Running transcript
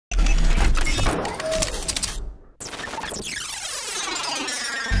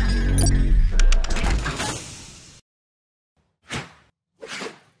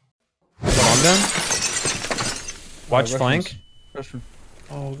done. Watch flank. Russian.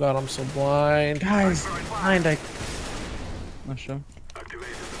 Oh god, I'm so blind. Guys, blind. Nice show.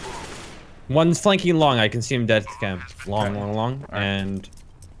 One's flanking long. I can see him dead at the camp. Long. And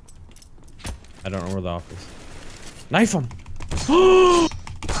I don't know where the off is. Knife him.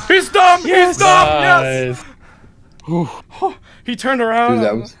 He's dumb. Yes! He's dumb. Nice. Yes. He turned around.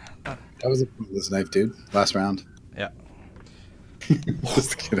 Dude, that was a pointless knife, dude. Last round. Yeah.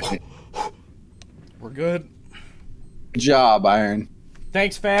 Just kidding. We're good. Good job, Iron.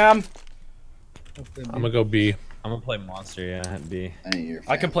 Thanks, fam. I'm gonna go B. I'm gonna play monster. Yeah, B.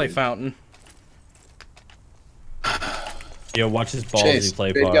 I can play fountain. Yo, watch his balls. Chase, He play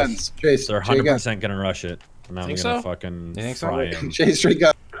straight boss. guns. Chase, They're 100% gonna rush it. And I'm Think gonna so? fucking You think so? fry him. Chase, straight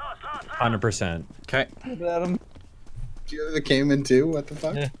gun. 100%. Okay. Look at him. Do you have the Cayman too? What the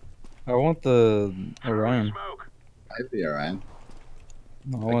fuck? Yeah. I want the Orion. I'd be Orion.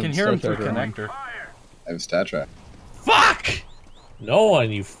 No, I can hear him through connector. I have Stat Trek. Fuck! No one,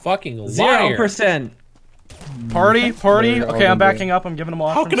 you fucking liar. 0%. Party. They're Okay, all I'm backing up. I'm giving them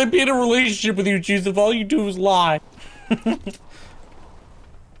options. How can I be in a relationship with you, Jesus, if all you do is lie?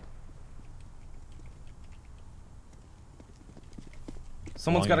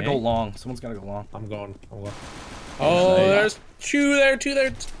 Someone's got to go long. Someone's got to go long. I'm going. Oh, there's two there.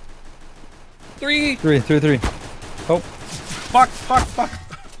 Three. Three. Oh, Fuck.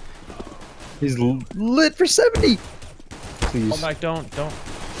 he's lit for 70. Please. Oh my, don't.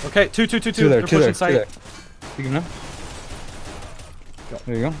 Okay, two. Two there, They're two pushing there, sight. two there. You can know.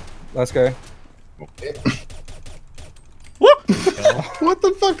 There you go. Last guy. Whoop! What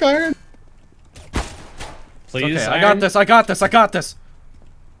the fuck, Iron? Please, Okay, Iron. I got this.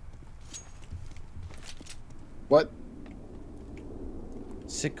 What?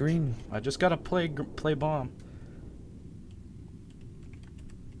 Sick green. I just gotta play bomb.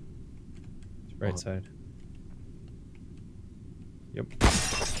 Right side. Yep.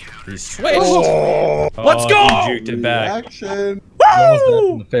 He's switched. Let's go! He juked it back. Action.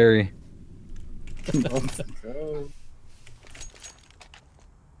 Woo! The ferry. Let's go.